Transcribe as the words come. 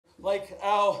Like,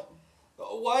 ow.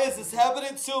 Why is this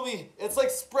happening to me? It's like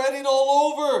spreading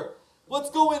all over. What's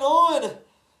going on?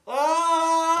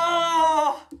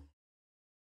 Ah!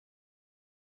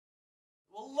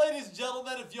 Well, ladies and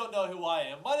gentlemen, if you don't know who I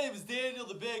am, my name is Daniel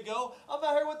the Big O. I'm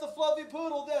out here with the Fluffy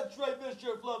Poodle. That's right,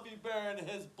 Mr. Fluffy Bear and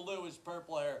his bluish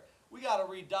purple hair. We gotta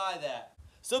re-dye that.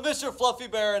 So Mr. Fluffy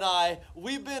Bear and I,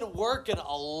 we've been working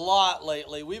a lot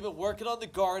lately. We've been working on the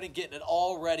garden, getting it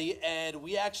all ready, and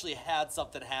we actually had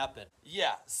something happen.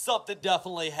 Yeah, something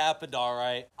definitely happened, all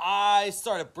right. I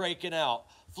started breaking out.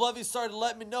 Fluffy started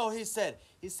letting me know. He said,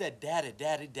 Daddy,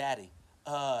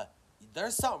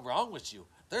 there's something wrong with you.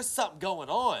 There's something going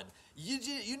on.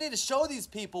 You need to show these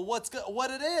people what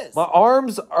it is. My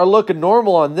arms are looking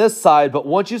normal on this side, but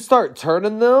once you start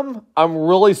turning them, I'm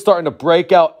really starting to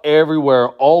break out everywhere,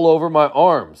 all over my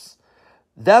arms.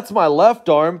 That's my left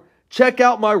arm. Check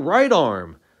out my right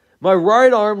arm. My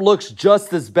right arm looks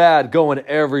just as bad, going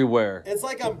everywhere. It's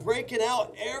like I'm breaking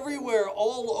out everywhere,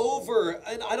 all over,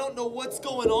 and I don't know what's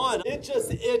going on. It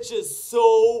just itches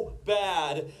so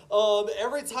bad.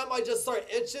 Every time I just start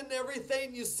itching and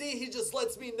everything, you see, he just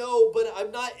lets me know, but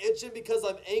I'm not itching because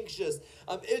I'm anxious.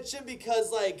 I'm itching because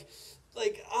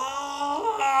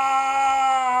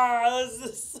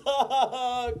this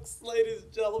sucks, ladies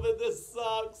and gentlemen, this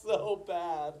sucks so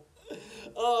bad.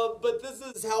 But this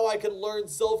is how I can learn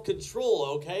self-control,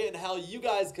 okay? And how you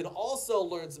guys can also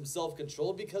learn some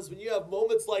self-control, because when you have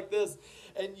moments like this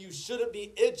and you shouldn't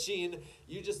be itching,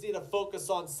 you just need to focus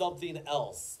on something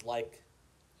else, like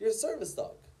your service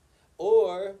dog,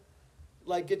 or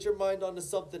like get your mind onto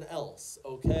something else,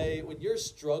 okay? When you're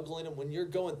struggling and when you're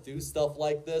going through stuff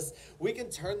like this, we can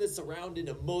turn this around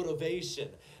into motivation.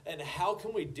 And how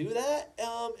can we do that?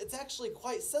 It's actually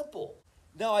quite simple.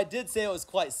 Now, I did say it was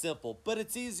quite simple, but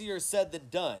it's easier said than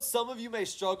done. Some of you may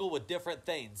struggle with different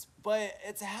things, but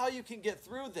it's how you can get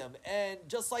through them. And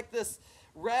just like this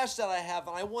rash that I have,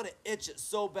 and I want to itch it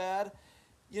so bad,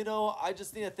 you know, I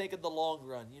just need to think in the long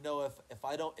run. You know, if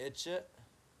I don't itch it,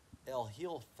 it'll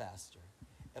heal faster.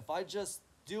 If I just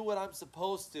do what I'm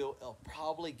supposed to, it'll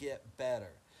probably get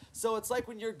better. So it's like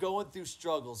when you're going through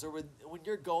struggles, or when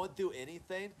you're going through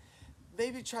anything,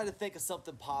 maybe try to think of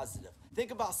something positive.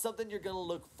 Think about something you're going to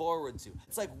look forward to.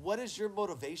 It's like, what is your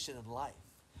motivation in life?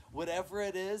 Whatever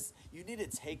it is, you need to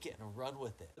take it and run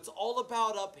with it. It's all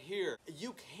about up here.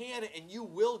 You can and you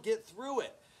will get through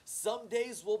it. Some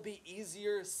days will be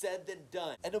easier said than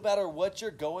done. And no matter what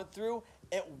you're going through,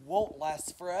 it won't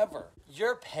last forever.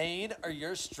 Your pain or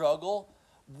your struggle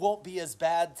won't be as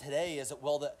bad today as it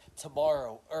will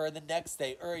tomorrow, or the next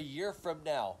day, or a year from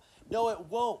now. No, it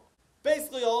won't.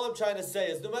 Basically, all I'm trying to say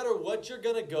is no matter what you're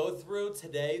going to go through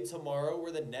today, tomorrow,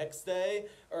 or the next day,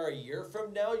 or a year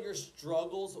from now, your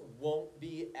struggles won't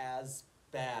be as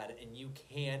bad, and you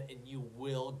can and you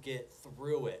will get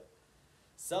through it.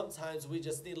 Sometimes we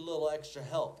just need a little extra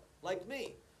help. Like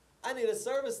me. I need a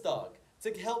service dog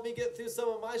to help me get through some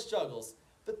of my struggles,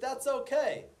 but that's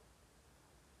okay.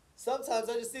 Sometimes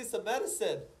I just need some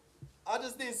medicine. I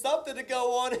just need something to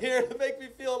go on here to make me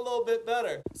feel a little bit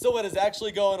better. So what is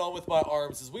actually going on with my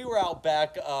arms is we were out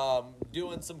back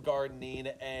doing some gardening,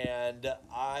 and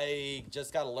I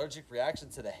just got an allergic reaction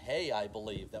to the hay, I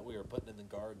believe, that we were putting in the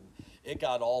garden. It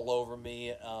got all over me,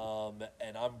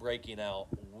 and I'm breaking out.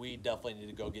 We definitely need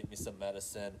to go get me some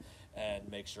medicine and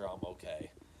make sure I'm okay.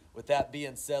 With that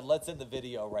being said, let's end the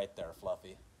video right there,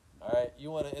 Fluffy. All right, you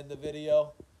want to end the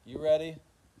video? You ready?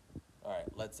 All right,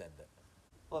 let's end it.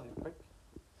 Love you, prick.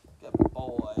 Good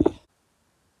boy.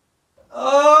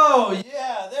 Oh,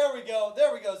 yeah, there we go.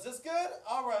 There we go. Is this good?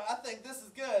 All right, I think this is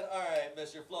good. All right,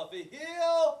 Mr. Fluffy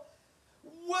Heel.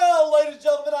 Well, ladies and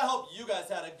gentlemen, I hope you guys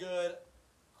had a good,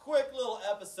 quick little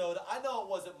episode. I know it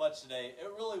wasn't much today.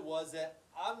 It really wasn't.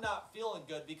 I'm not feeling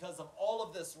good because of all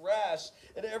of this rash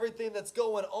and everything that's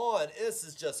going on. This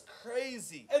is just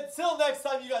crazy. Until next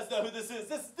time, you guys know who this is.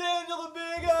 This is Daniel the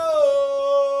Big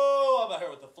O. I'm out here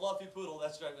with the Fluffy Poodle.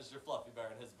 That's right, Mr. Fluffy Bear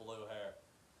and his blue hair.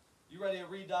 You ready to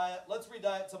re-dye it? Let's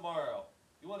re-dye it tomorrow.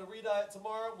 You want to re-dye it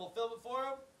tomorrow? We'll film it for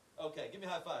him? Okay, give me a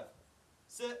high five.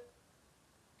 Sit.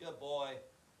 Good boy.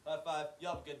 High five. You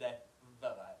have a good day.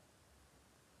 Bye-bye.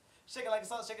 Shake it like a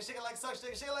salt, shake it like a salt,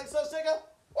 shake it like a salt, shake it.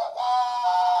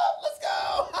 Let's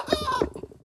go!